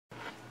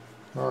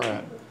All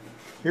right,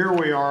 here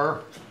we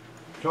are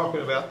talking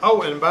about,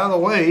 oh, and by the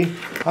way,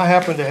 I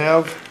happen to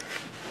have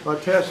a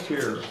test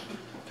here.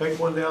 Take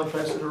one down,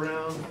 pass it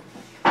around.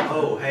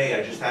 Oh, hey,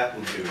 I just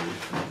happened to.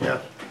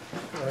 Yeah.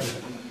 All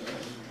right.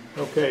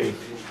 Okay,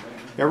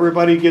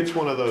 everybody gets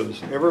one of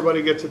those.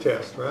 Everybody gets a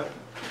test, right?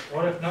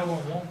 What if no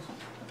one wants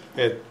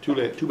it? Too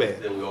late, too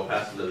bad. Then we all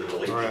pass it to the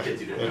late Right.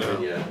 kids who didn't come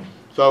in yet.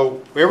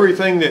 So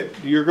everything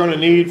that you're going to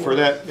need for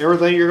that,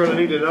 everything you're going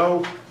to need to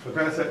know to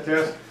pass that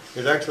test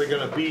is actually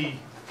going to be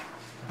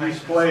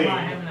displayed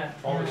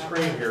on the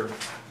screen here.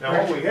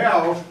 Now what we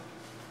have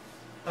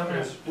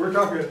is, we're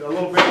talking a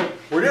little bit,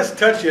 we're just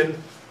touching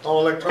on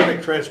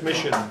electronic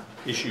transmission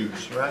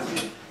issues,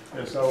 right?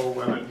 And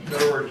so, in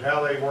other words,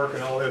 how they work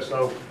and all this.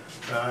 So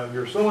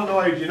your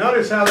solenoid, you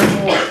notice how this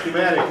little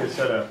schematic is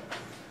set up.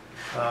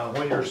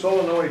 When your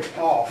solenoid's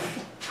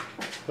off,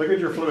 look at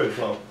your fluid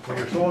flow. When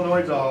your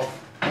solenoid's off,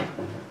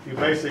 you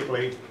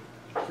basically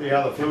see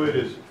how the fluid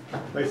is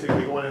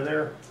basically going in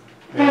there.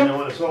 And then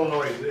when the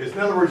solenoid is, in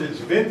other words, it's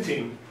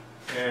venting,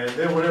 and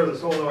then whenever the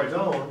solenoid's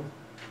on,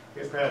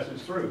 it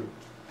passes through.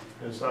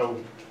 And so,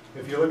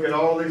 if you look at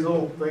all these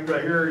little things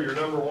right here, your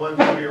number one,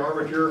 your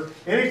armature,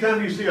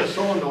 anytime you see a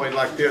solenoid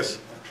like this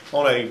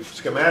on a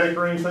schematic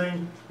or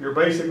anything, you're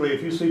basically,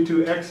 if you see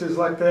two X's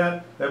like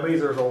that, that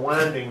means there's a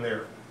winding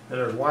there, and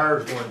there's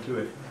wires going to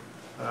it.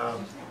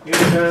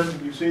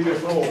 Anytime you see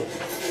this little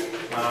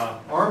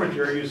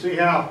armature, you see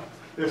how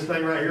this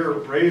thing right here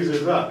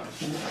raises up.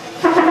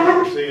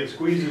 You see it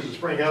squeezes the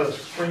spring, how the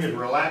spring is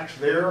relaxed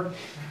there,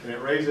 and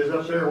it raises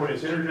up there. When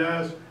it's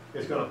energized,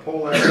 it's going to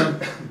pull that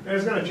up, and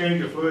it's going to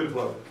change the fluid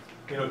flow.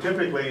 You know,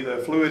 typically the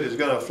fluid is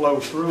going to flow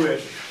through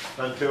it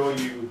until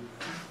you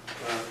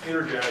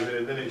energize it,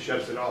 and then it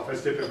shuts it off.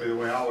 That's typically the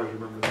way I always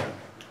remember that.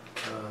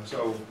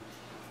 So,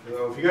 you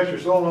know, if you got your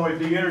solenoid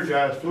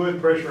de-energized, fluid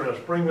pressure and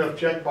a spring left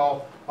check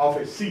ball off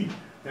its seat,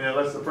 and it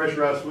lets the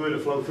pressurized fluid to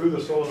flow through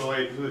the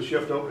solenoid through the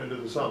shift opening to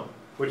the sump,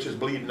 which is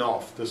bleeding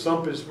off. The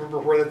sump is, remember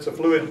where that's a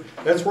fluid,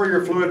 that's where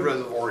your fluid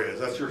reservoir is,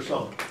 that's your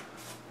sump.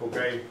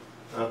 Okay,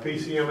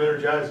 PCM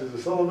energizes the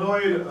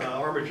solenoid,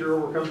 armature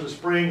overcomes the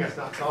spring, that's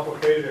not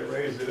complicated, it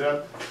raises it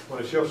up.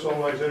 When a shift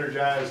solenoid is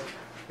energized,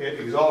 it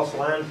exhausts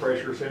line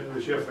pressure sent to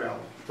the shift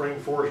valve. Spring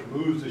force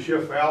moves the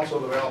shift valve so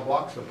the valve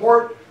blocks the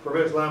port,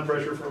 prevents line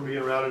pressure from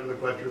being routed to the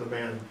collector of the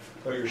band.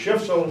 So your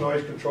shift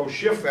solenoid controls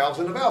shift valves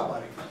in the valve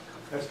body.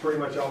 That's pretty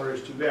much all there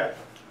is to that.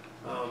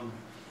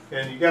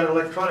 And you got an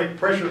electronic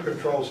pressure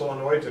control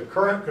solenoid. It's a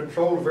current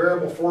controlled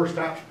variable force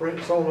type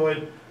sprint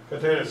solenoid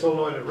containing a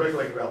solenoid and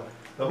regulating valve.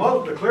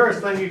 The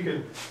clearest thing you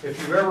can, if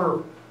you've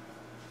ever,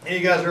 any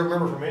of you guys ever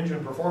remember from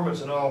engine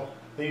performance and all,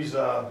 these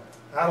idle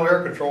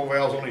air control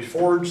valves on these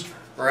Fords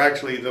are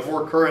actually, the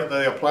more current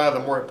they apply, the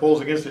more it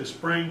pulls against its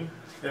spring,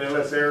 and it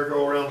lets air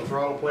go around the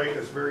throttle plate.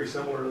 It's very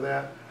similar to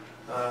that.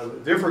 The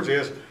difference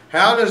is,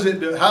 how does it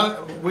do,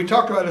 we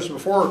talked about this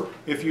before,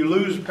 if you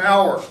lose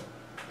power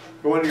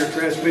going to your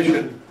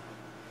transmission,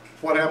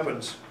 what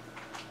happens?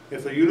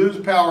 If you lose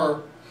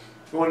power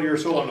going to your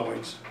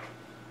solenoids,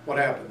 what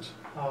happens?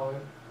 Oh,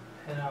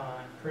 it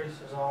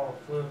increases all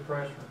the fluid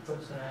pressure and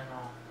puts it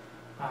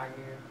in high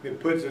gear. It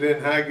puts it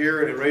in high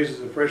gear and it raises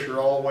the pressure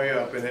all the way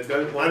up. And it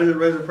does. Why does it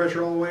raise the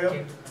pressure all the way up?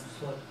 Keep it from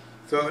slipping.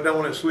 So it don't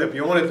want it to slip.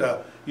 You want it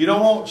to. You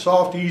don't want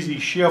soft, easy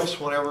shifts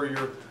whenever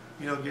you're,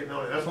 you know, getting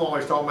on it. That's what I'm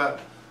always talking about.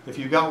 If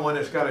you've got one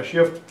that's got a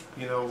shift,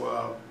 you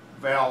know,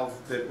 valve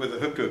that with a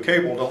hook to a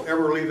cable, don't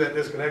ever leave that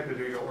disconnected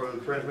or the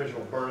transmission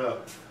will burn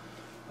up.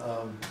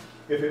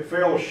 If it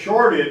fails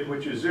shorted,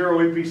 which is zero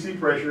EPC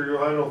pressure,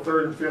 you'll have no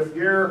third and fifth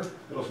gear.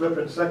 It'll slip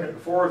in second and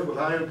fourth with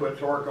high input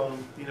torque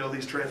on, you know,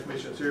 these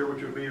transmissions here,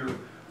 which would be your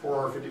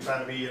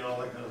 4R55E and all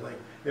that kind of thing.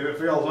 If it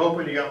fails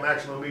open, you got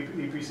maximum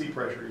EPC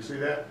pressure. You see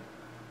that?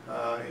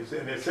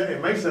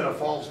 It makes it a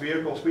false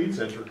vehicle speed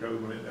sensor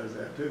code when it does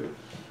that too.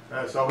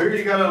 So here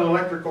you got an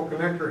electrical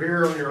connector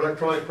here on your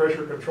electronic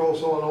pressure control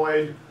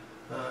solenoid.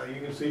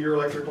 You can see your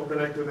electrical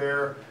connector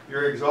there.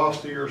 Your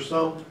exhaust to your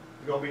sump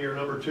is going to be your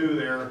number 2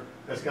 there.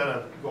 That's kind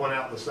of going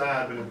out the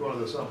side, but it's going to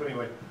the sump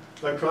anyway.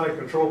 Electronic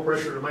control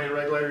pressure to main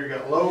regulator. You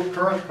got low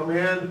current come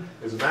in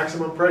is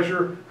maximum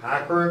pressure.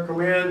 High current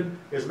come in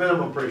is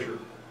minimum pressure.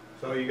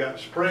 So you got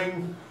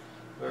spring.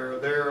 They're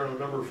there on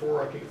number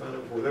 4. I can't find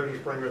number 4. There's a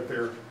spring right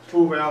there.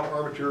 Spool valve,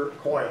 armature,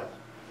 coil.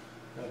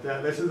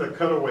 This is a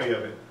cutaway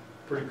of it.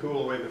 Pretty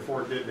cool the way the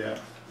Ford did that.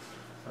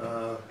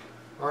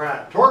 All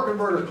right, torque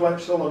converter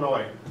clutch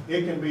solenoid.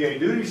 It can be a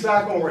duty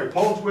cycle or a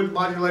pulse width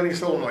modulating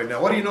solenoid.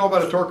 Now, what do you know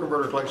about a torque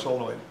converter clutch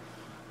solenoid?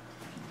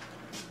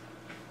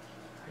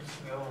 Makes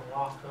it go and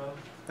lock up.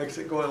 Makes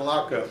it go in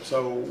lockup.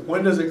 So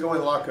when does it go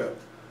in lockup?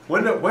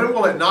 When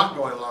will it not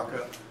go in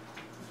lockup?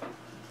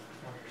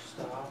 When you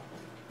stop.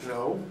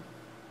 No.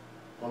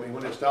 I mean,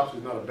 when it stops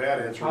is not a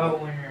bad answer. Oh,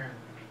 when you're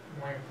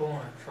pulling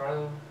a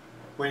trailer.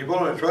 When you pull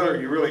on a trailer,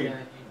 you really. Yeah,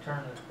 you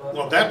turn this button.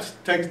 Well, that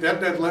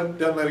doesn't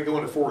let it go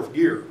into 4th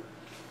gear,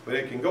 but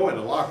it can go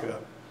into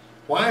lockup.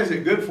 Why is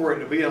it good for it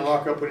to be in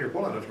lockup when you're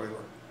pulling a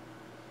trailer?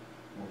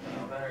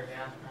 Better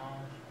gas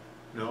mileage.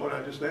 No,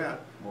 not just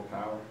that. More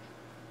power.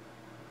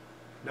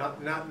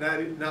 Not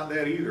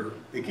that either.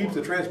 It keeps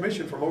the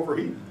transmission from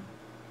overheating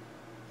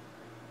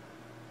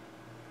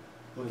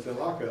when it's in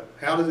lockup.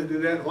 How does it do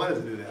that and why does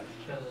it do that?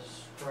 Because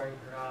it's straight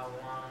drive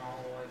line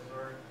all the way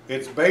through.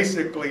 It's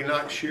basically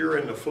not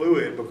shearing the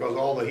fluid because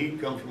all the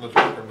heat comes from the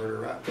torque converter,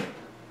 right?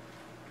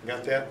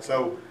 Got that?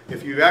 So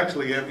if you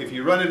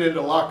run it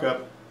into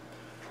lockup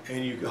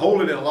and you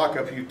hold it in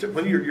lockup,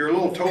 when your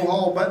little tow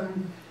haul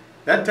button,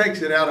 that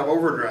takes it out of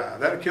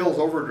overdrive. That kills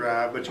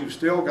overdrive, but you've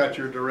still got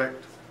your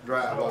direct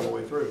drive all the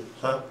way through.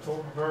 Huh?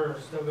 Torque converter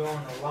is still going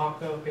to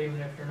lockup even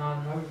if you're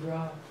not in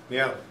overdrive?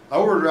 Yeah.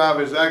 Overdrive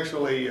is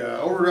actually,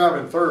 overdrive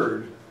in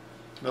third.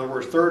 In other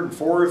words, third and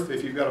fourth,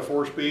 if you've got a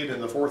 4-speed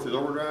and the fourth is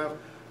overdrive.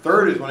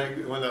 Third is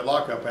when that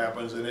lockup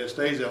happens, and it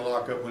stays in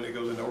lockup when it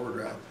goes into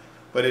overdrive.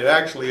 But it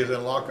actually is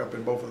in lockup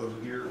in both of those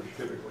gears,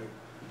 typically.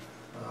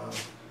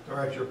 All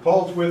right, your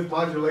pulse width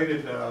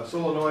modulated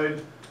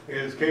solenoid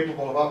is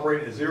capable of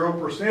operating at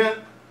 0%,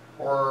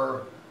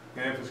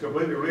 and if it's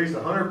completely released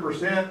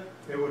 100%,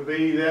 it would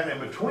be that.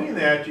 And between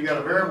that, you got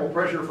a variable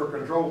pressure for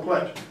control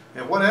clutch.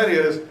 And what that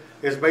is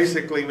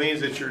basically means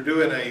that you're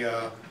doing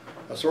a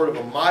sort of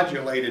a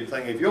modulated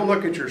thing. If you'll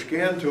look at your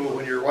scan tool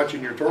when you're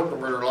watching your torque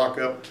converter lock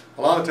up,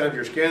 a lot of times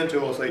your scan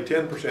tool will say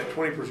 10%,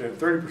 20%,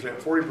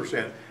 30%,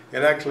 40%.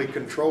 It actually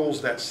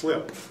controls that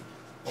slip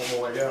on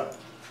the way up.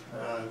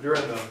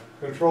 During the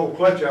control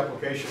clutch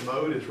application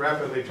mode, it's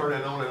rapidly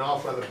turning on and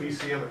off by the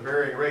PCM at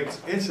varying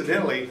rates.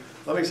 Incidentally,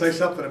 let me say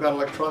something about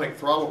electronic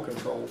throttle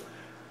control.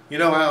 You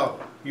know how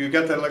you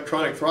got that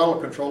electronic throttle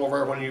control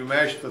over when you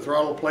mash the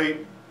throttle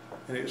plate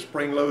and it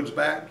spring loads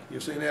back?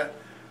 You've seen that?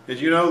 Did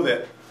you know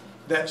that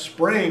that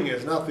spring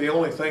is not the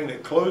only thing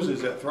that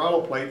closes that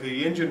throttle plate?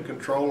 The engine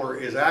controller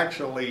is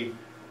actually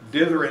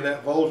dithering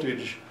that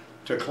voltage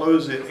to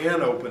close it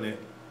and open it.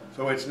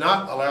 So it's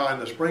not allowing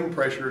the spring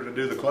pressure to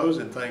do the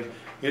closing thing.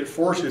 It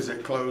forces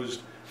it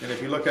closed. And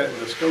if you look at it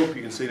with a scope,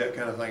 you can see that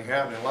kind of thing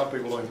happening. A lot of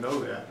people don't know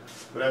that,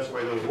 but that's the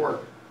way those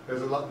work.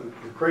 There's a lot of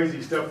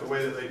crazy stuff, the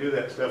way that they do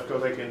that stuff,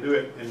 because they can do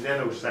it in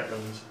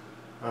nanoseconds.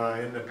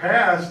 In the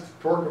past,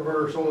 torque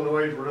converter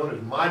solenoids were known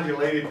as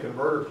modulated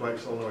converter clutch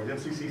solenoids,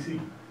 MCCC.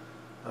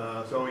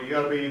 So you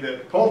got to be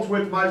the pulse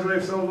width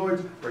modulated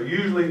solenoids are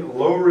usually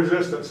low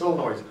resistance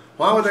solenoids.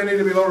 Why would they need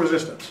to be low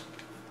resistance?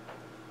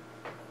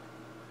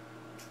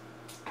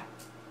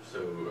 So,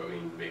 I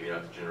mean, maybe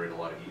not to generate a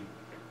lot of heat.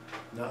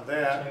 Not So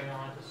that. you don't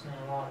have to send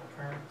a lot of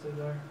current through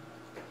there?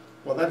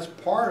 Well, that's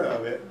part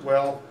of it.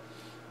 Well,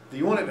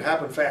 you want it to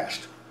happen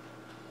fast.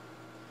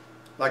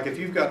 Like if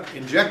you've got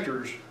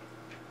injectors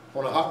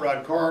on a hot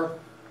rod car,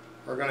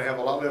 are going to have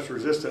a lot less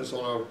resistance than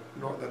a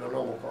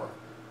normal car.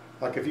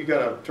 Like if you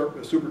got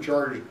a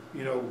supercharged,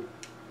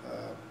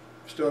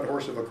 stud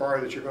horse of a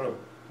car that you're going to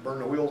burn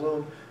the wheels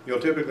on, you'll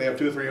typically have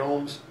 2 or 3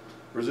 ohms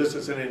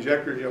resistance in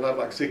injectors. You'll have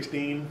like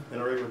 16 in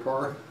a regular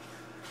car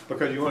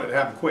because you want it to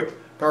happen quick.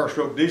 Power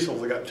stroke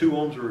diesels, they got 2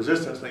 ohms of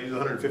resistance. And they use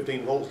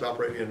 115 volts to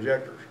operate the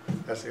injectors.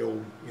 That's the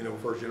old,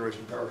 first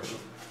generation power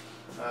stroke.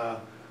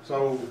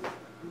 So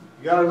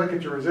you got to look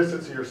at your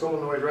resistance of your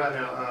solenoid right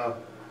now.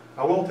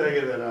 I will tell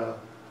you that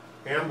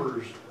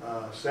Amber's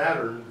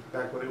Saturn,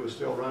 back when it was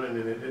still running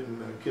and it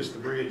didn't kiss the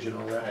bridge and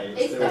all that.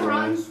 It still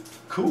runs.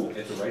 Cool.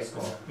 It's a race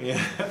car.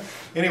 Yeah.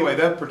 Anyway,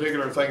 that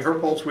particular thing, her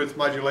pulse width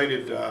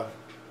modulated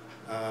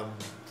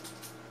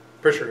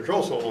pressure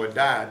control solenoid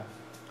died.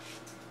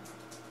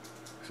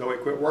 So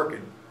it quit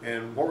working.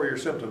 And what were your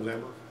symptoms,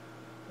 Amber?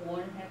 1.5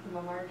 of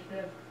my heart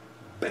stuff.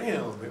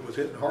 Bam! It was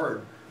hitting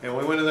hard. And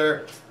we went in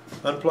there,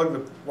 unplugged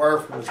the wire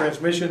from the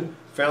transmission,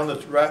 found the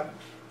right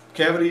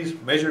cavities,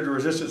 measured the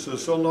resistance of the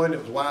solenoid, and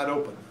it was wide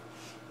open.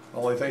 The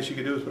only thing she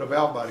could do was put a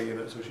valve body in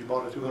it, so she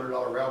bought a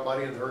 $200 valve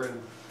body, and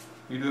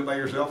you do it by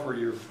yourself, or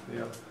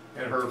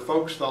and her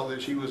folks thought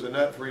that she was a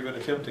nut for even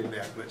attempting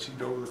that, but she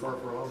drove the car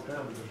for a long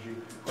time because she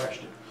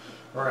crashed it.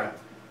 All right,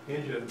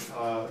 engine.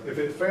 If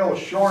it fails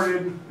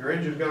shorted, your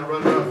engine's going to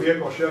run around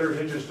vehicle shutters,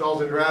 engine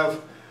stalls in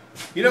drive.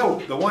 You know,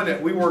 the one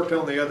that we worked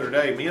on the other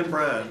day, me and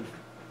Brian,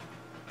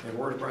 and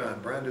where's Brian?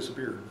 Brian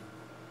disappeared.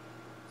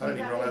 I didn't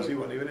even realize he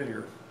wasn't even in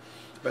here.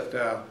 But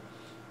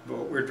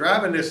we're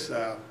driving this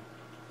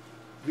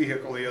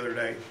vehicle the other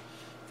day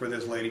for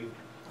this lady,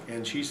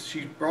 and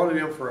she brought it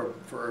in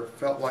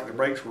felt like the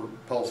brakes were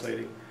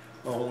pulsating.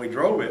 Well, when we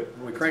drove it,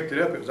 when we cranked it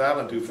up, it was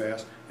idling too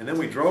fast, and then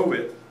we drove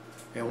it,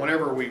 and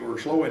whenever we were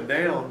slowing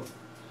down,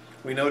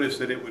 we noticed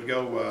that it would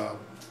go,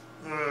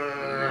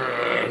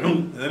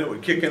 and then it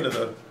would kick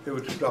into it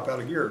would just drop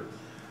out of gear.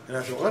 And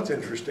I thought, well, that's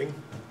interesting.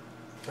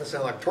 That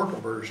sounds like torque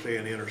converter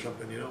staying in or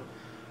something,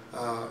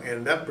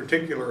 and that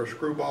particular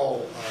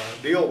screwball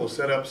deal was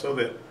set up so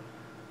that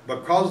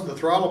because the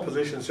throttle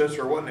position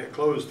sensor wasn't at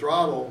closed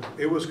throttle,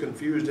 it was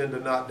confused into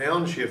not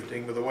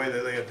downshifting with the way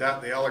that they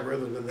attacked the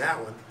algorithm in that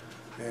one.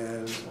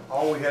 And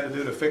all we had to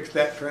do to fix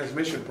that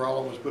transmission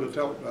problem was put a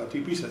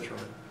TP sensor on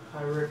it.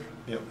 Hey Rick,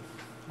 Yep.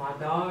 my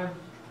dog,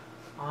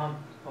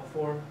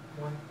 before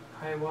it went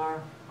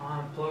haywire, I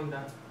unplugged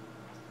that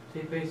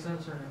TP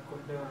sensor and it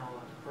quit doing all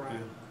that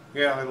crap.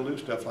 Yeah, it'll do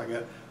stuff like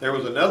that. There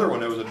was another one,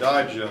 there was a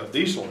Dodge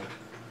diesel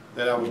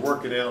that I was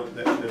working on,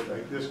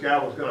 that this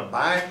guy was gonna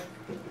buy it,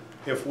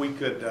 if we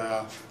could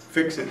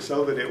fix it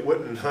so that it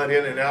wouldn't hunt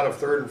in and out of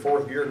third and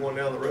fourth gear going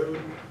down the road.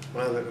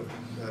 One of the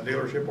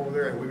dealership over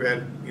there, and we've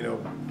had, you know,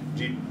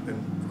 Jeep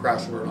and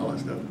Chrysler and all that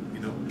stuff,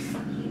 you know.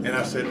 And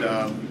I said,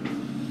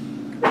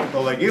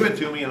 well, they gave it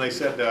to me and they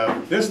said,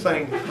 this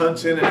thing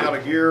hunts in and out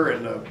of gear,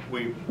 and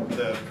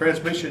the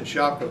transmission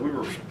shop, because we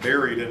were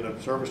buried in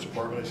the service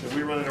department, they said,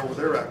 we run it over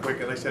there right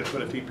quick, and they said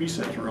put a TP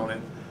sensor on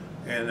it.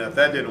 And if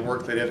that didn't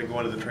work, they'd have to go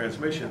into the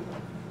transmission.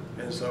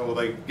 And so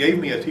they gave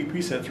me a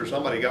TP sensor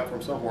somebody got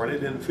from somewhere, and it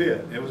didn't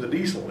fit. It was a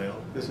diesel now.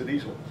 This is a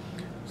diesel.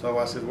 So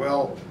I said,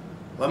 well,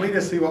 let me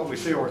just see what we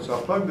see over it. So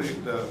I plugged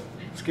the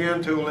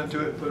scan tool into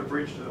it, put a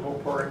bridge to the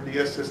Mopar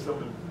MDS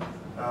system,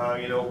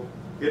 and you know,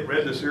 it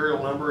read the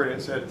serial number, and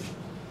it said,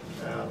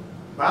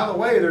 by the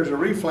way, there's a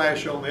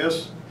reflash on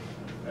this.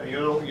 You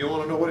know, you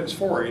want to know what it's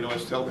for? You know,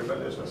 it's telling me about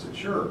this. I said,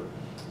 sure.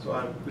 So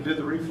I did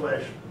the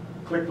reflash,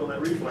 clicked on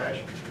that reflash,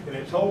 and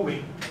it told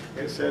me,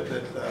 it said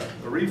that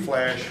the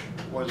reflash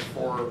was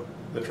for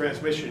the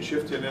transmission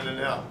shifting in and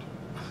out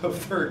of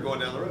third going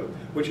down the road,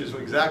 which is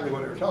exactly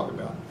what they were talking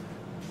about.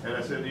 And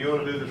I said, do you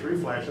want to do this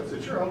reflash? I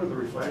said, sure, I'll do the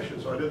reflash.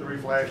 And so I did the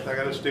reflash, and I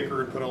got a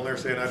sticker and put on there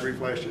saying I'd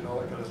reflashed it and all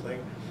that kind of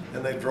thing.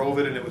 And they drove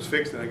it, and it was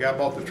fixed, and the guy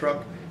bought the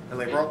truck, and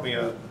they brought me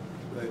a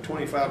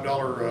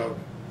 $25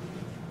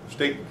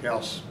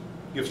 steakhouse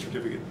gift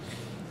certificate.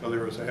 So they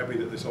were so happy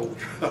that they sold the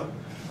truck.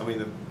 I mean,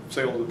 the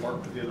sales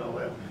department did all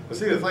that. But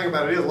see, the thing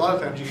about it is, a lot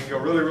of times you can go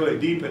really, really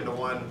deep into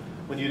one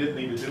when you didn't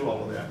need to do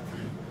all of that.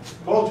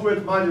 Pulse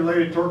width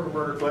modulated torque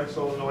converter flex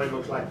solenoid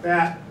looks like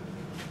that.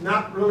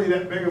 Not really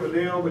that big of a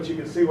deal, but you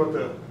can see what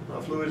the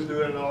fluid's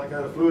doing and all that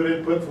kind of fluid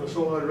input from the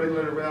solenoid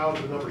regulator valve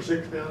is number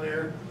 6 down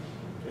there.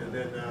 And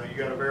then you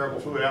got a variable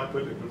fluid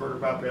output, the converter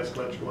bypass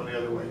clutch going the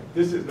other way.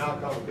 This is not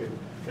complicated.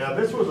 Now,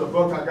 this was a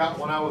book I got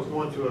when I was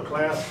going to a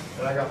class,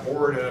 and I got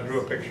bored and I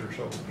drew a picture,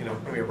 so, you know,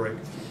 give me a break.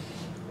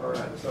 All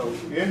right, so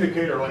the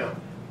indicator lamp.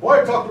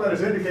 Boy, I talked about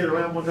this indicator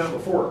lamp one time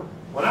before.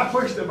 When I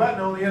pushed the button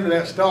on the end of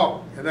that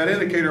stalk and that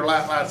indicator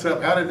light lights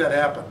up, how did that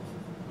happen?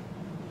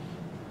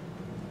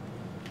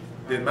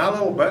 Did my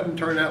little button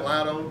turn that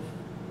light on?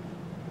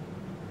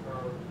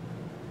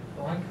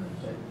 Blinkers?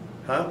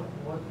 Huh?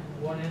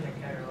 What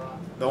indicator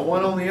light? The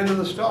one on the end of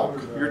the stalk,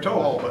 your tow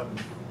haul button.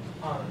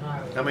 Oh,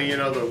 no. I mean, you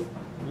know,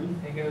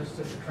 It goes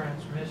to the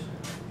transmission.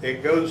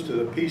 it goes to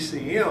the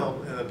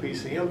PCM, and the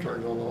PCM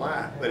turns on the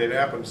light, but it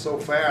happens so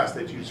fast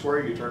that you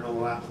swear you turn on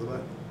the light with the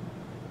button.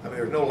 I mean,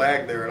 there's no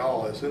lag there at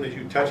all. As soon as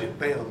you touch it,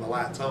 bam, the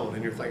light's on,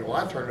 and you're thinking,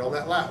 well, I turned on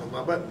that light with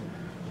my button.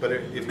 But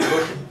if you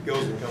look, it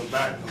goes and comes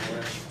back and all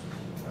that.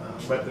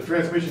 But the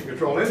transmission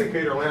control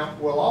indicator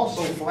lamp will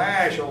also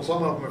flash on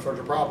some of them if there's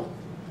a problem.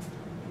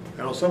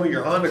 And on some of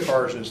your Honda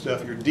cars and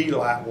stuff, your D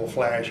light will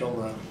flash on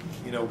the,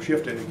 you know,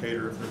 shift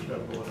indicator if there's stuff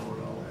going on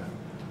and all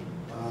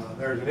that.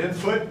 There's an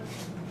input.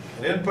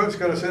 An input's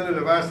going to send a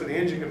device to the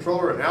engine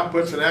controller, and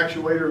output's an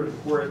actuator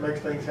where it makes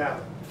things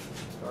happen.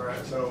 All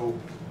right, so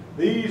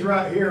these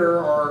right here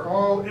are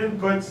all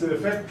inputs that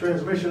affect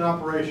transmission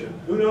operation.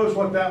 Who knows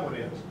what that one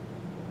is?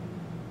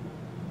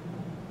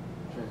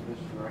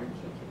 Transmission range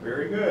sensor.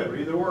 Very good.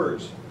 Read the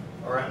words.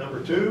 All right,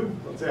 number 2,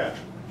 what's that?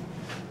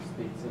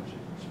 Speed sensor.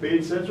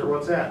 Speed sensor,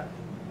 what's that?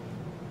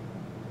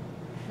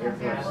 Air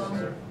Mass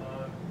sensor.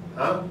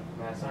 Huh?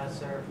 Mass Mass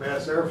sensor.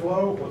 Mass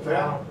airflow, what's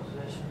that? Final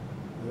position.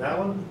 And that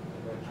one?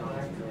 Electronic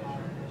Electrical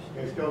ignition.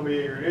 ignition. It's going to be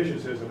your ignition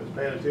system. It's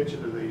paying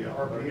attention to the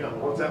RPM.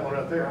 What's that one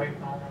right there?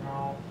 Brake on and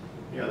off.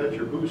 Yeah, that's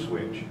your boost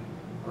switch.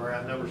 All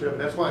right, number 7.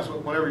 That's why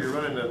whenever you're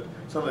running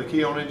some of the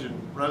key on engine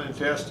running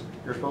tests,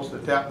 you're supposed to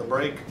tap the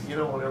brake, you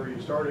know, whenever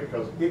you start it,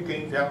 because it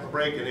can't tap the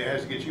brake, and it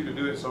has to get you to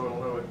do it so it'll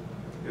know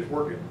it's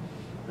working.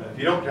 If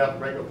you don't tap the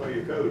brake, it'll throw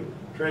you a code.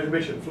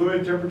 Transmission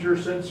fluid temperature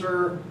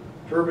sensor,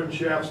 turbine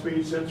shaft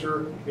speed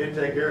sensor,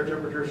 intake air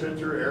temperature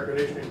sensor, air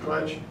conditioning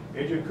clutch,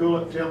 engine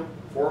coolant temp,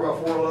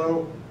 4x4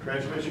 low,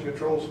 transmission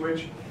control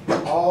switch.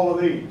 All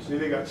of these. See,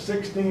 they got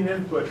 16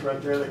 inputs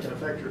right there that can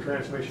affect your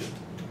transmission.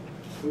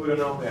 Who would have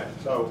known that?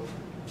 So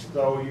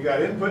you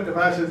got input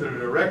devices that are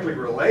directly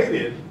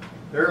related.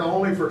 They're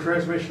only for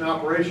transmission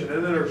operation,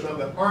 and then there's some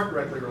that aren't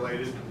directly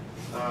related,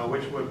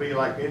 which would be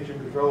like engine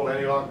control,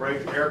 anti-lock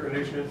brakes, air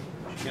conditioning.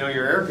 You know,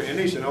 it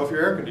needs to know if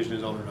your air conditioning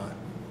is on or not.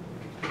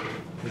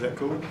 Is that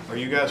cool? Are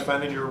you guys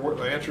finding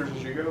your answers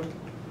as you go?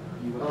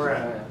 All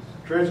right.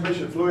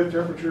 Transmission fluid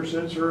temperature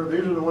sensor.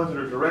 These are the ones that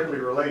are directly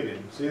related.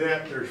 See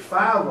that? There's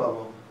 5 of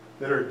them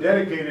that are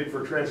dedicated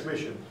for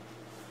transmission,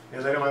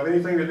 and they don't have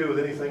anything to do with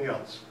anything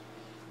else.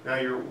 Now,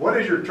 what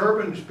is your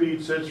turbine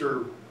speed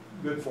sensor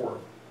good for?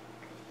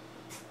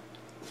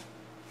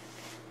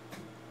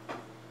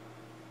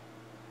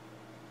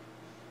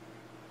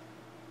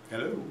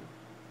 Hello?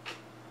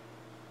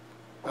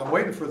 I'm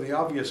waiting for the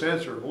obvious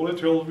answer. Well, it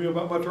tells me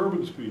about my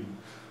turbine speed.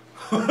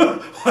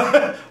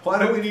 Why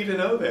do we need to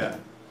know that?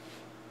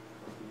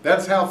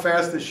 That's how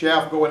fast the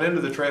shaft going into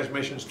the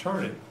transmission is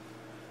turning.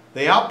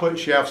 The output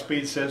shaft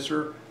speed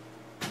sensor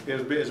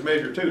is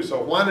measured too.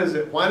 So why does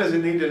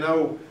it need to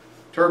know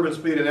turbine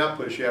speed and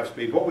output shaft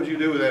speed? What would you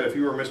do with that if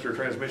you were Mr.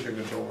 Transmission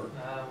Controller?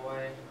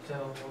 Way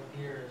tell what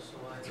gear is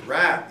selected.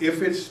 Right,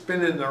 if it's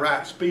spinning the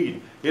right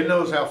speed. It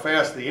knows how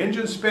fast the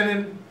engine's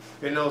spinning,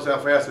 it knows how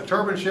fast the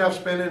turbine shaft's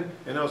spinning,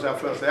 it knows how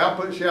fast the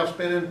output shaft's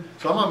spinning.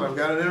 Some of them have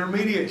got an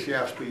intermediate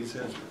shaft speed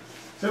sensor.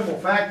 Simple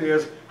fact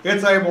is,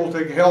 it's able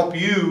to help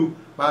you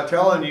by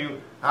telling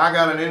you, I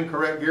got an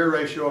incorrect gear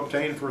ratio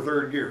obtained for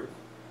third gear.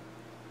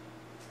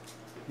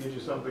 Gives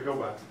you something to go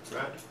by,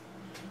 right?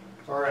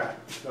 All right,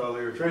 so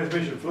your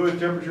transmission fluid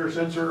temperature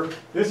sensor,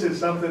 this is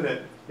something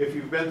that if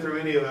you've been through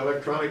any of the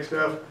electronic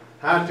stuff,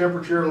 high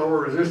temperature,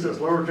 lower resistance,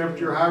 lower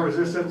temperature, high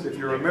resistance, if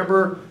you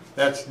remember,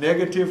 that's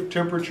negative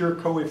temperature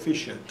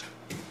coefficient,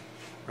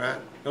 right?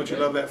 Don't you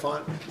love that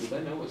font? Do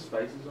they know what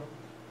spaces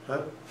are?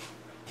 Huh?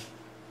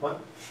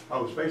 What?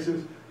 Oh,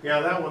 spaces?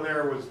 Yeah, that one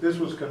there was, this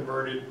was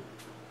converted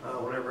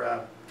whenever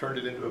I turned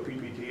it into a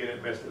PPT and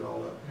it messed it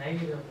all up.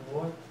 Negative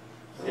what?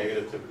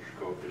 Negative temperature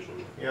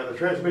coefficient. Yeah, the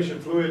transmission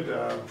fluid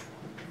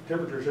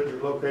temperature sensor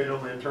is located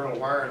on the internal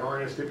wire and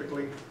harness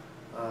typically.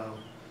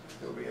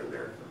 It'll be in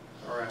there.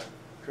 All right,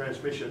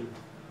 transmission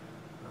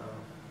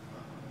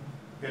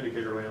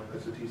indicator lamp,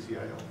 that's a TCIL.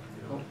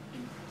 You know.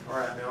 All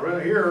right, now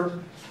right here,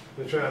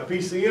 the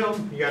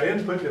PCM, you got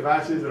input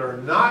devices that are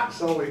not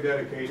solely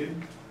dedicated.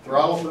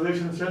 Throttle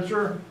position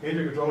sensor,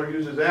 engine controller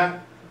uses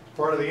that.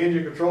 Part of the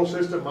engine control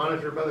system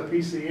monitored by the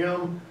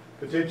PCM,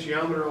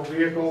 potentiometer on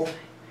vehicle,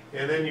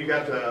 and then you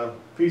got the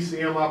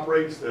PCM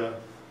operates the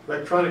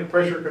electronic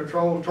pressure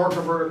control, torque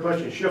converter,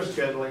 clutch, and shift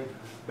scheduling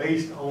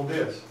based on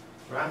this,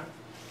 right?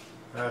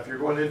 If you're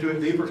going into it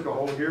deeper, it's going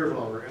to hold gears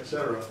longer,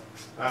 etc.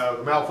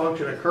 The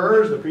malfunction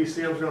occurs, the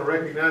PCM is going to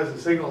recognize the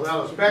signals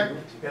out of spec,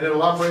 and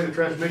it'll operate the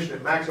transmission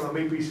at maximum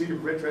EPC to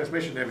prevent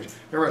transmission damage.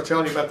 Remember I was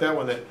telling you about that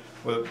one that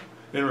was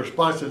in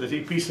response to the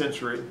TP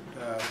sensor, it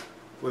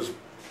was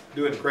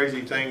doing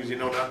crazy things, you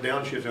know, not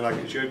downshifting like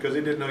it should because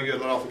it didn't know you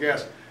had let off the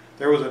gas.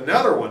 There was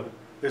another one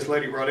this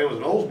lady brought in, was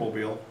an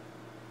Oldsmobile,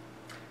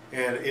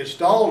 and it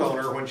stalled on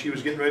her when she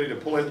was getting ready to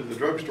pull into the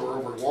drugstore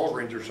over at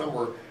Walgreens or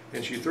somewhere,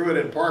 and she threw it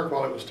in park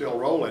while it was still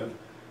rolling,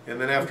 and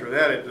then after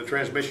that the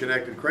transmission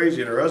acted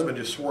crazy, and her husband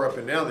just swore up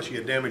and down that she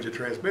had damaged the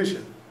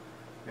transmission.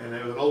 And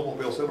it was an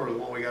Oldsmobile similar to the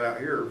one we got out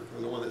here,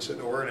 or the one that's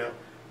sitting over now.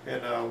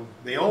 And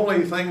the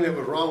only thing that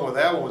was wrong with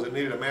that one was it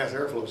needed a mass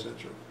airflow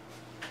sensor.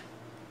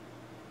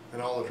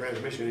 And all the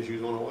transmission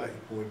issues went away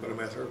when we put a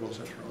mass airflow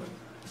sensor on it.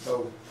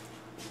 So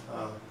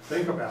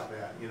think about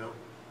that, you know.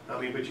 I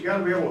mean, but you got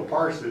to be able to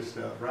parse this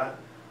stuff, right?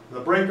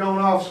 The brake on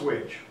off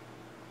switch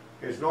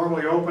is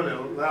normally open and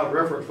allows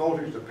reference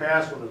voltage to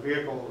pass when the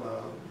vehicle,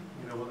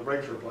 you know, when the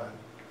brakes are applied.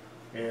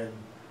 And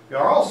there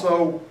are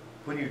also,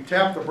 when you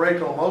tap the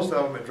brake on most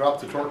of them, it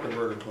drops the torque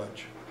converter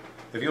clutch.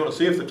 If you want to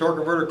see if the torque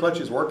converter clutch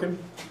is working,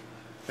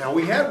 now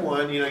we had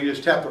one, you know, you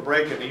just tap the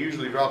brake and it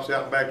usually drops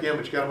out and back in,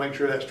 but you got to make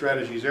sure that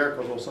strategy is there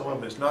because on some of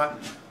them it's not.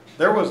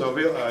 There was a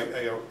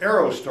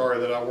Aerostar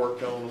that I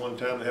worked on one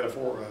time that had a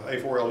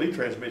A4LD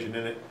transmission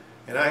in it,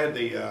 and I had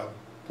the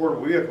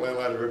portable vehicle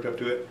analyzer hooked up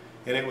to it,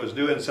 and it was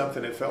doing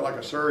something that felt like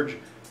a surge,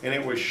 and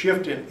it was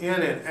shifting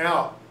in and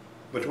out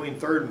between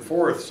third and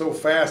fourth so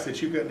fast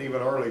that you couldn't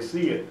even hardly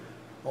see it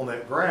on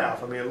that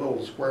graph. I mean, a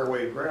little square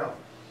wave graph.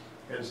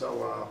 And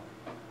so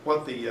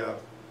what the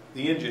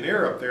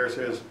engineer up there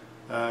says,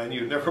 and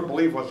you'd never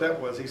believe what that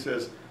was, he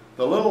says,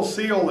 the little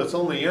seal that's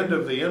on the end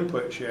of the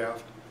input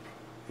shaft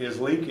is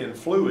leaking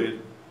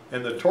fluid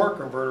and the torque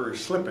converter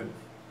is slipping,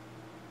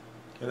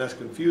 and that's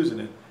confusing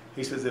it.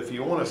 He says if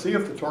you want to see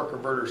if the torque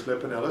converter is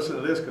slipping, now listen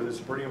to this because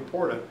it's pretty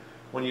important.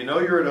 When you know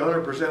you're at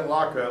 100%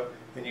 lockup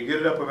and you get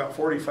it up about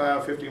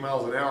 45, 50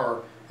 miles an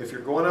hour, if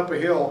you're going up a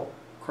hill,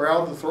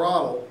 crowd the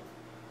throttle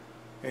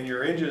and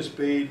your engine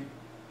speed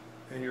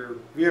and your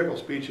vehicle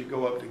speed should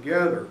go up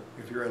together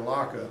if you're in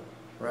lockup,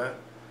 right?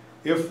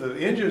 If the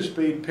engine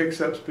speed picks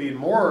up speed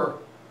more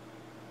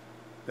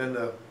than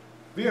the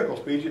vehicle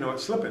speed, you know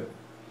it's slipping.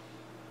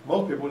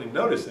 Most people wouldn't even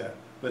notice that.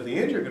 But the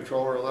engine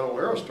controller on that old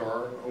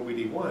Aerostar,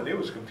 OBD1, it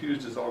was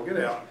confused as all get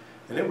out.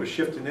 And it was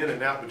shifting in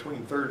and out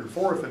between third and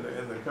fourth, and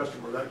the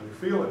customer was actually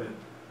feeling it.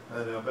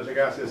 And, but the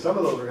guy says some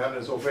of those are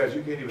happening so fast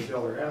you can't even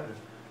tell they're happening.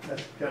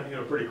 That's kind of, you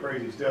know, pretty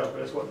crazy stuff.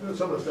 But that's what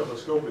some of the stuff the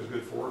scope is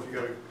good for, if you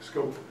got a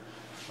scope.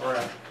 All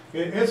right.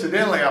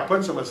 Incidentally, I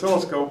put some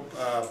oscilloscope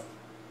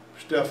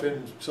stuff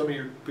in some of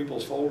your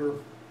people's folder.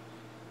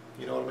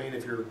 You know what I mean?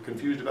 If you're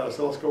confused about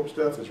oscilloscope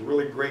stuff, it's a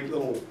really great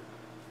little,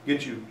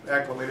 get you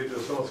acclimated to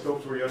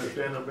oscilloscopes where you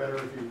understand them better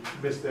if you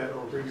missed that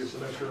on a previous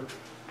semester.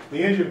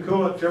 The engine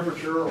coolant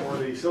temperature or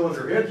the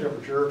cylinder head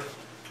temperature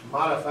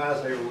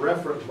modifies a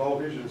reference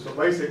voltage, and so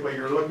basically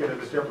you're looking at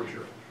the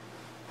temperature.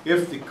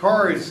 If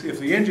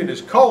the engine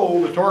is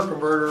cold, the torque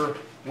converter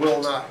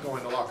will not go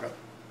into lockup.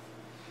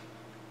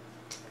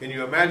 Can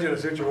you imagine a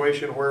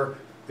situation where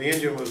the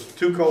engine was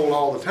too cold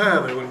all the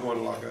time and it wouldn't go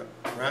into lockup,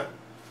 right?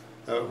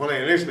 When I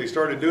initially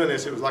started doing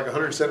this, it was like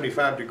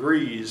 175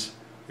 degrees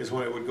is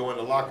when it would go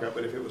into lockup,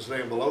 but if it was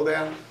staying below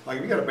that, like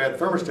if you got a bad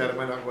thermostat, it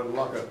might not go into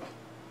lockup.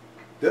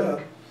 Duh.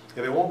 If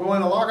it won't go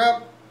into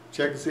lockup,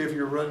 check to see if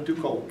you're running too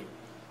cold.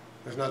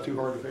 That's not too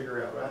hard to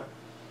figure out, right?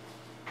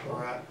 All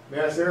right.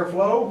 Mass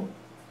airflow.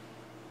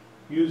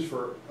 used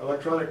for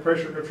electronic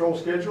pressure control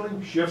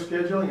scheduling, shift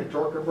scheduling, and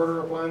torque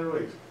converter apply and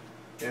release.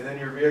 And then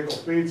your vehicle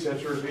speed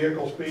sensors,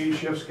 vehicle speed,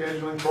 shift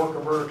scheduling, torque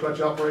converter,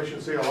 clutch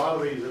operation. See, a lot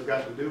of these have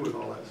got to do with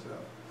all that stuff.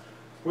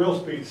 Wheel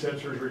speed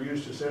sensors are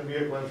used to send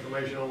vehicle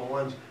information on the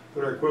ones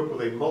that are equipped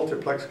with a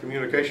multiplex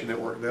communication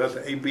network. That's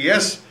the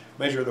APS,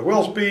 measure the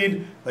wheel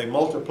speed, they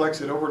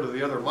multiplex it over to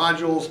the other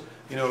modules,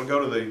 you know, go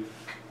to the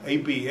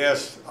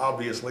APS,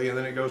 obviously, and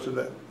then it goes to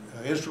the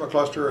instrument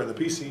cluster and the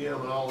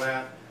PCM and all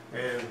that.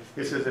 And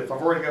it says, if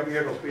I've already got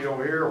vehicle speed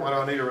over here, why do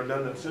I need a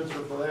redundant sensor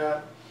for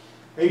that?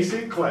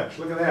 AC clutch,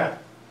 look at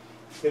that.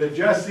 It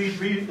adjusts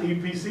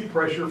EPC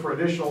pressure for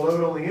additional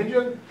load on the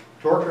engine,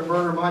 torque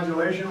converter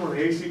modulation when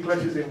the AC clutch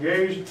is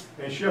engaged,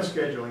 and shift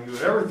scheduling. You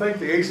would ever think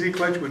the AC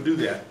clutch would do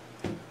that?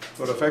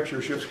 So it affects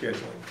your shift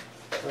scheduling.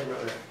 Think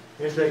about that.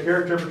 Intake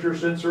air temperature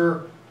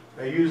sensor,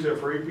 they use it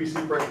for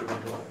EPC pressure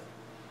control.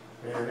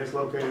 And it's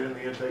located in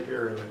the intake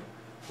air inlet.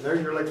 And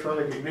there's your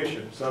electronic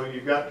ignition. So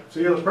you've got,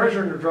 see the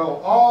pressure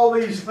control, all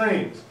these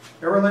things,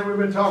 everything we've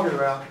been talking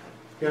about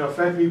can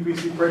affect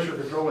EPC pressure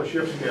control and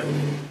shift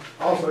scheduling.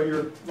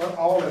 Also,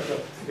 all that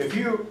stuff. If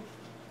you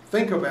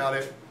think about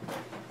it,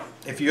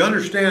 if you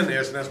understand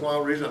this, and that's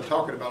one reason I'm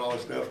talking about all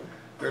this stuff,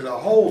 there's a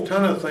whole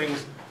ton of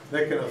things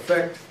that can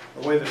affect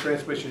the way the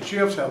transmission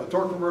shifts, how the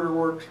torque converter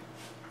works.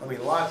 I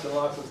mean, lots and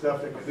lots of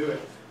stuff that can do it.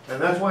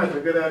 And that's why it's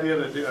a good idea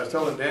to do. I was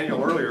telling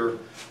Daniel earlier,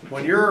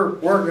 when you're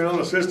working on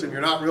a system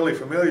you're not really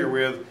familiar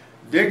with,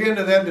 dig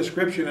into that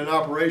description and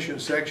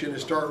operations section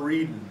and start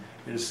reading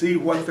and see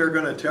what they're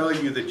going to tell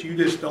you that you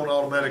just don't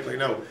automatically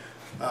know.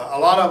 A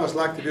lot of us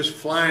like to just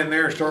fly in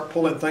there and start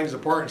pulling things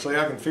apart and say,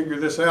 I can figure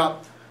this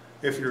out.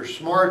 If you're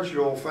smart,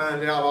 you'll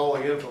find out all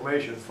the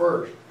information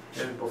first,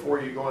 and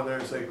before you go in there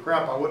and say,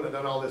 crap, I wouldn't have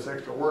done all this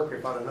extra work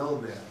if I'd have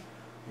known that.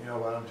 You know,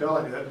 but I'm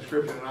telling you, that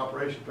description and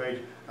operation page,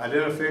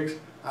 Identifix,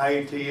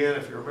 IATN,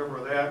 if you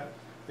remember that,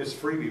 it's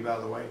freebie, by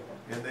the way.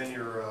 And then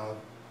your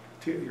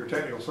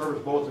technical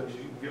service bulletins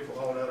you can get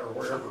from all that or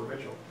wherever,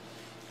 Mitchell.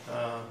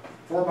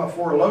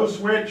 4x4 low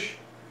switch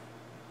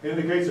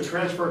indicates the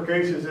transfer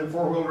case is in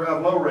four-wheel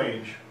drive low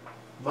range.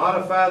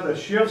 Modify the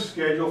shift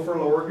schedule for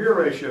lower gear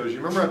ratios. You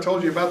remember I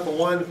told you about the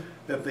one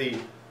that the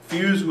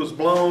fuse was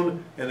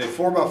blown and the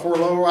 4x4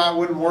 low light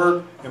wouldn't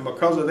work, and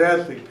because of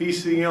that the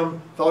PCM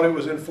thought it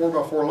was in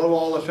 4x4 low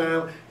all the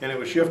time, and it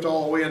would shift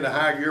all the way into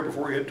high gear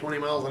before he hit 20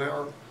 miles an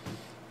hour.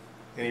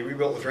 And he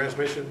rebuilt the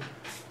transmission,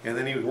 and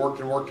then he was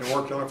worked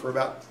on it for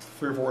about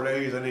 3 or 4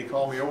 days, and he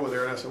called me over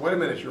there and I said, wait a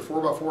minute, your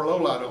 4x4 low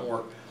light don't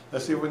work.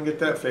 Let's see if we can get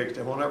that fixed.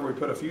 And whenever we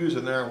put a fuse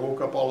in there and woke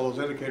up all of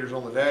those indicators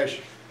on the dash,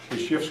 his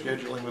shift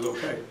scheduling was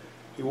okay.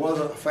 He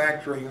wasn't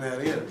factoring that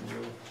in. You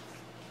know.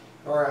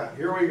 All right,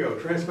 here we go.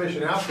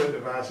 Transmission output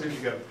devices.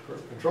 You got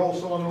control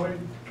solenoid,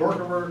 torque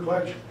converter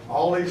clutch,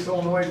 all these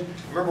solenoids.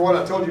 Remember what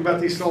I told you about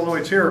these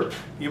solenoids here?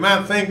 You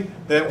might think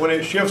that when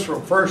it shifts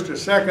from first to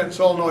second,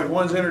 solenoid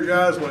 1's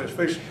energized. When it's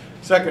fixed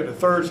second to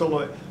third,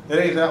 solenoid, it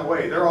ain't that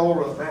way. They're all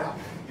over the map.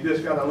 You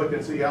just got to look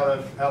and see how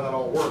that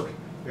all works.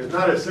 It's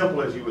not as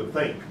simple as you would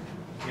think.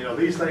 You know,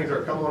 these things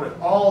are come on in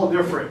all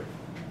different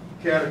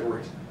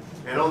categories.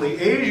 And on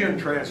the Asian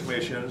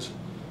transmissions,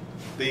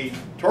 the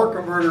torque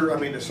converter,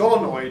 the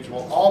solenoids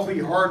will all be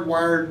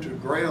hardwired to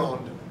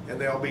ground, and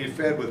they'll be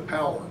fed with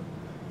power.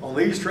 On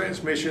these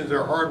transmissions,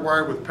 they're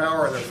hardwired with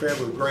power and they're fed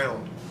with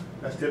ground.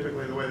 That's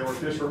typically the way they work.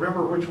 Just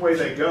remember which way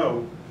they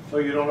go, so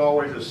you don't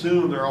always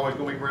assume they're always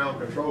going to be ground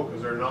control,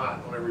 because they're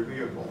not on every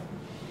vehicle.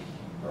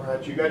 All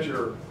right, you got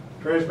your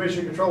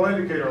transmission control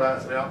indicator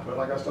lights and output,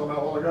 like I was talking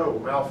about a while ago.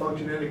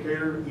 Malfunction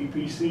indicator,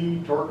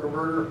 EPC, torque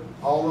converter,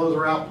 all those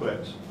are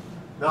outputs.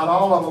 Not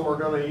all of them are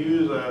going to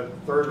use a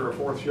third or a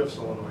fourth shift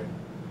solenoid.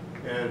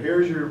 And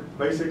here's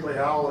basically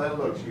how all that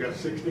looks. You got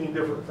 16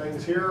 different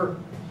things here,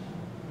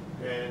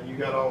 and you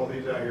got all of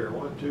these out here.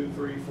 1, 2,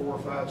 3, 4,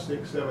 5,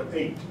 6, 7,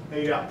 8.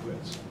 8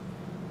 outputs.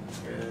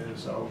 And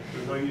so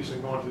there's no use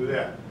in going through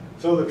that.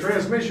 So the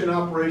transmission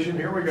operation,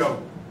 here we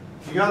go.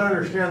 You got to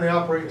understand the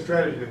operating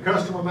strategy. The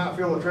customer might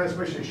feel the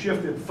transmission is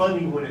shifted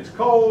funny when it's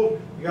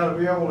cold. You got to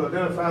be able to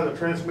identify the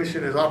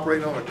transmission is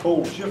operating on a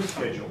cold shift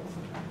schedule.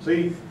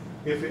 See,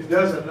 if it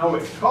doesn't know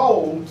it's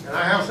cold, and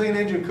I have seen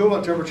engine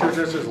coolant temperatures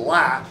just as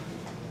light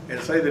and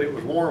say that it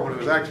was warm when it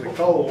was actually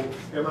cold,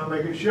 it might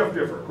make it shift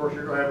different. Of course,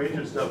 you're going to have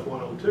engine stuff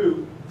going on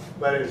too,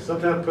 but it's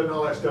sometimes putting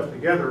all that stuff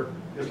together,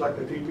 just like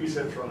the TP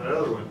sensor on that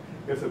other one.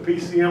 If the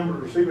PCM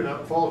is receiving a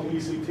faulty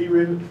ECT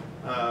reading,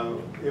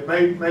 it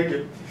may make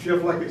it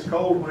shift like it's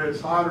cold when it's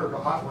hot, or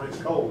hot when it's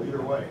cold,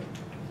 either way.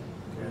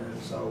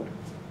 And so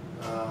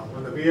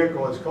when the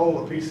vehicle is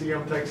cold, the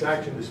PCM takes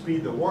action to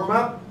speed the warm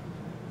up,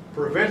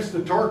 prevents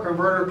the torque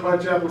converter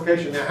clutch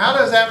application. Now, how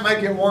does that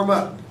make it warm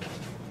up?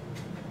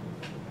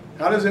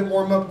 How does it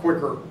warm up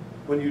quicker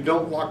when you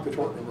don't lock the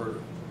torque converter?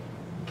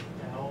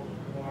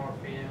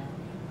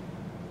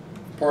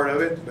 Part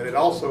of it, but it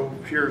also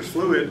shears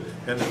fluid,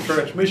 and the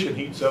transmission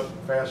heats up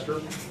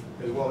faster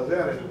as well as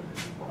that, and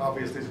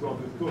obviously it's going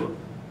through the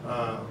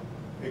cooler.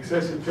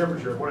 Excessive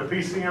temperature. When a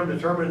PCM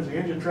determines the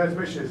engine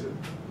transmission is at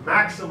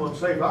maximum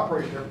safe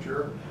operating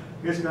temperature,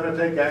 it's going to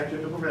take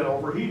action to prevent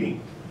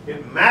overheating.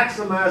 It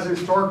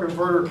maximizes torque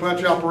converter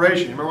clutch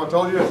operation. Remember what I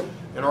told you?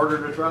 In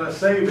order to try to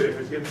save it, if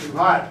it's getting too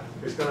hot,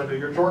 it's going to do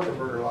your torque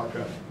converter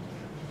lockup.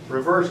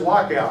 Reverse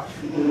lockout.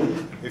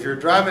 If you're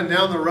driving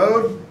down the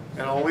road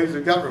and all these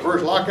have got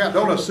reverse lockout,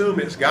 don't assume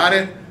it's got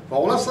it.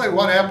 But let's say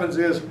what happens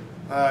is,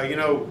 you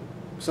know,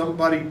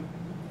 somebody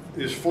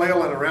is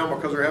flailing around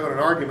because they're having an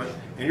argument,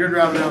 and you're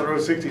driving down the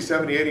road 60,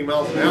 70, 80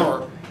 miles an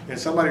hour, and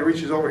somebody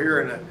reaches over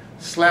here and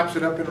slaps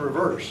it up in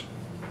reverse.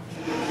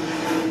 It's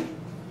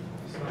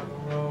not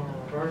gonna go in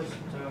reverse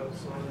until it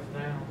slows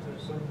down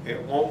too soon.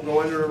 It won't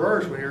go into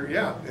reverse when you're,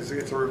 yeah, it's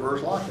a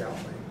reverse lockout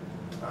thing.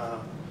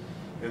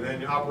 And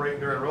then you operate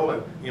during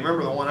rolling. You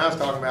remember the one I was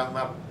talking about,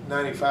 my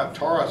 95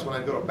 Taurus, when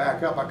I'd go to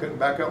back up, I couldn't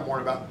back up more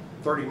than about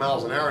 30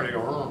 miles an hour, and they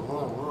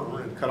go,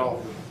 and cut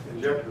off the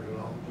injectors and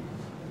all.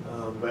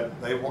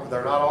 But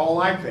they're not all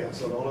like that,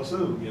 so don't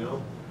assume, you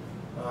know.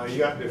 You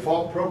got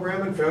default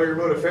programming, failure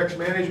mode effects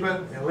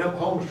management, and limp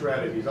home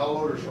strategies.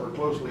 All those are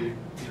closely,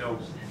 you know,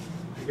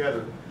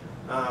 together.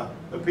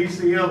 The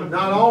PCM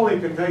not only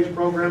contains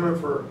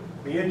programming for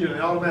the engine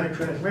and automatic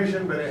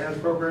transmission, but it has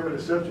programming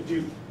to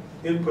substitute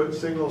input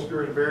signals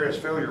during various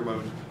failure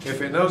modes.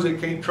 If it knows it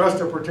can't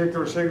trust a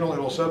particular signal,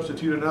 it'll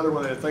substitute another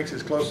one that it thinks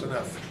is close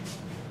enough.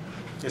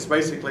 It's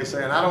basically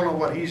saying, I don't know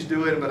what he's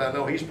doing, but I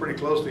know he's pretty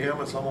close to him,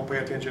 and so I'm going to pay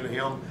attention to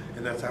him,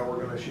 and that's how we're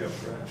going to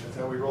shift, right? That's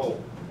how we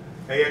roll.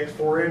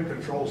 AX4N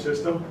control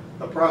system.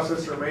 The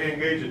processor may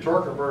engage a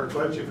torque converter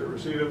clutch if it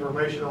receives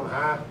information on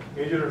high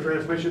engine or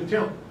transmission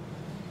temp.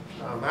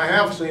 I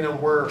have seen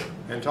them where,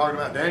 and talking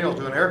about Daniel's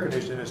doing air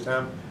conditioning this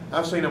time,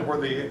 I've seen them where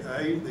the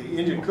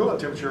engine coolant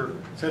temperature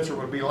sensor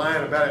would be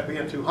lying about it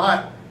being too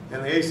hot,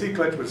 and the AC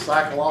clutch would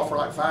cycle off for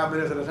like 5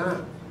 minutes at a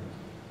time.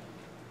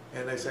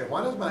 And they say,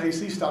 why does my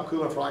AC stop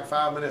cooling for like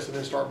 5 minutes and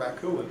then start back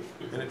cooling?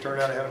 And it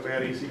turned out it had a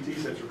bad ECT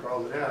sensor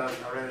causing it out.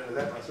 I ran into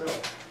that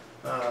myself.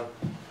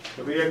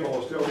 The vehicle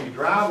will still be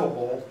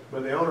drivable,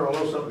 but the owner will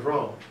know something's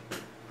wrong.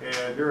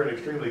 And during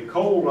extremely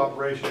cold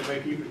operation, it may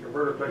keep the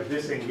converter clutch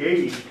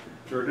disengaged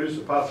to reduce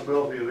the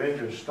possibility of the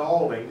engine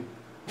stalling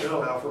and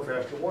allow for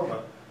faster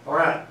warm-up. All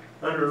right,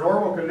 under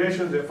normal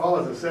conditions, it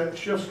follows a set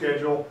shift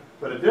schedule,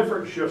 but a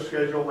different shift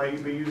schedule may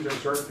be used in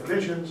certain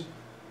conditions.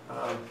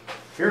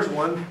 Here's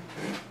one.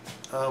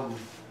 On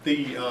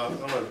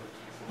a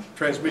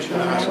transmission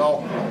that I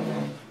saw,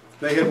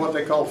 they had what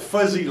they call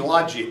fuzzy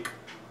logic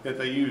that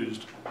they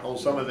used on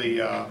some of the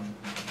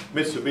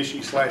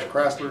Mitsubishi /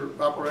 Chrysler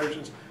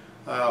operations.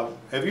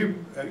 Have you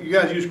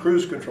guys use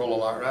cruise control a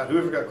lot, right?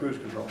 Whoever got cruise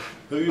control?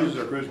 Who uses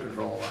their cruise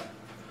control a lot?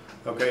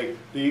 Okay,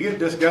 do you get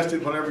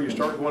disgusted whenever you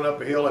start going up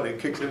a hill and it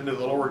kicks it into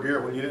the lower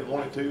gear when you didn't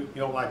want it to? You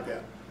don't like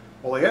that.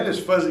 Well, they had this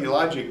fuzzy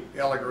logic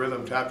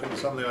algorithm typed into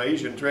some of the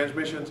Asian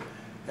transmissions,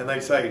 and they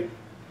say,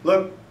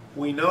 look,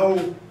 we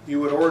know you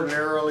would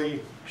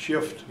ordinarily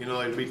shift, you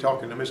know, they'd be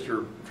talking to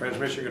Mr.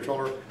 Transmission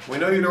Controller, we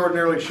know you'd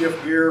ordinarily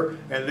shift gear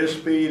at this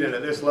speed and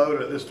at this load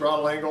and at this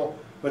throttle angle,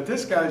 but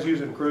this guy's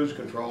using cruise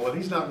control and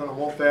he's not going to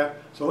want that,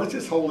 so let's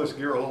just hold this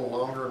gear a little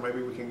longer and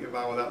maybe we can get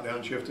by without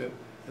downshifting.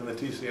 And the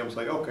TCM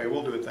say, okay,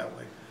 we'll do it that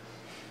way.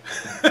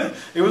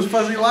 It was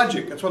fuzzy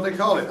logic, that's what they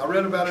called it. I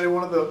read about it in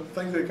one of the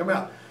things that come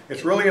out.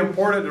 It's really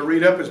important to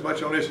read up as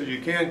much on this as you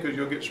can because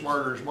you'll get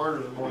smarter and smarter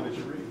the more that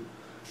you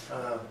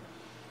read.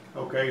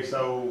 Okay,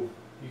 so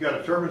you got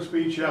a turbine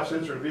speed, shaft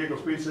sensor, and vehicle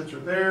speed sensor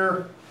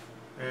there,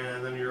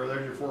 and then there's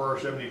your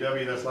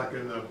 4R70W. That's like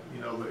in the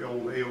the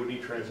old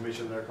AOD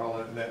transmission they're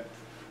calling it. That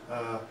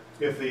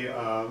if the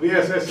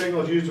VSS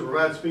signal is used to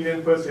provide speed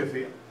inputs, if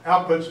the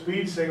output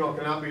speed signal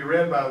cannot be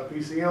read by the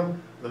PCM,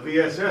 the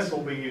VSS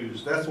will be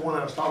used. That's the one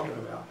I was talking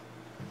about.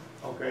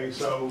 Okay,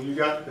 so you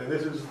got, and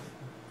this is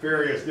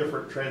various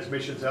different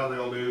transmissions how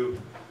they'll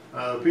do.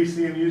 The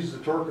PCM uses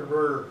the torque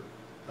converter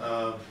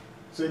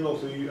signal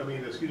to,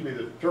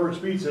 the turbine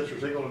speed sensor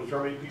signal to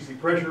determine EPC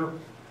pressure,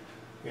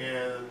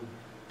 and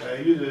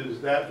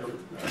uses that to,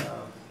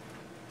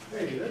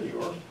 hey, there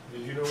you are.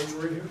 Did you know you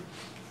were in here?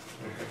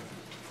 Okay.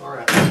 All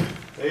right.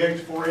 The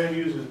AX4N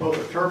uses both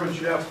a turbine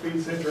shaft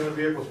speed sensor and a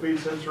vehicle speed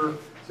sensor.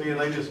 See, and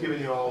they just giving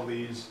you all of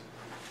these.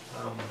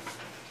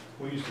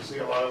 We used to see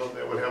a lot of them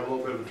that would have a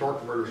little bit of torque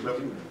converter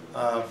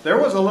stuff. There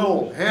was a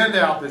little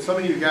handout that some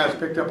of you guys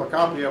picked up a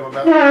copy of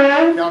about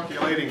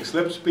calculating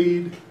slip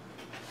speed.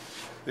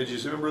 Did you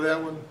remember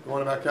that one? The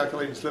one about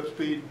calculating slip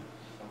speed?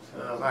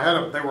 I had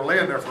them, they were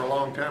laying there for a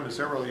long time, and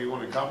several of you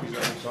wanted copies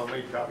of them, so I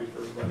made copies for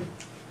everybody.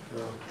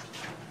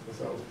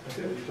 So that's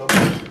it. You told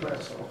me to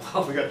class,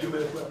 so we got 2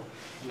 minutes left.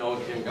 No,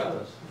 Kim got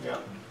us. Yeah,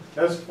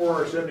 that's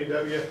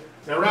 4R70W.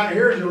 Now right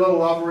here is your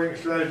little operating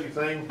strategy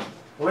thing.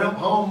 Limp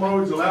home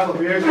modes allow the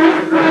vehicle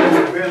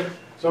to event.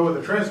 So with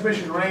the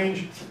transmission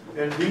range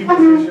and D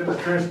position, the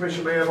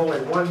transmission may have only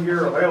 1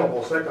 gear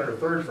available, second or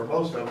third for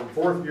most of them,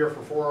 4th gear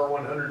for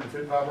 4R100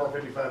 and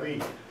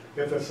 5R55E.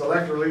 If the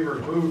selector lever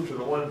is moved to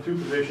the 1-2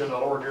 position, the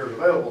lower gear is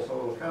available, so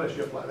it'll kind of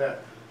shift like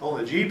that. On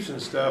the Jeeps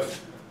and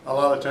stuff, a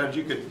lot of times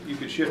you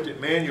could shift it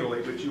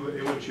manually, but it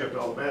wouldn't shift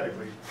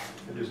automatically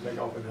and just take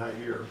off in high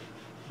gear.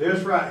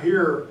 This right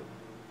here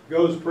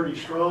goes pretty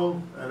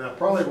strong, and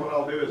probably what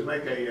I'll do is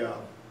make a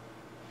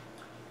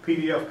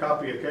PDF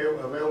copy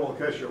available in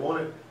case you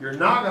want it. You're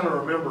not gonna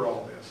remember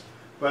all this.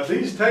 But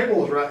these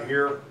tables right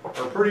here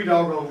are pretty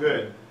doggone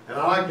good. And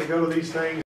I like to go to these things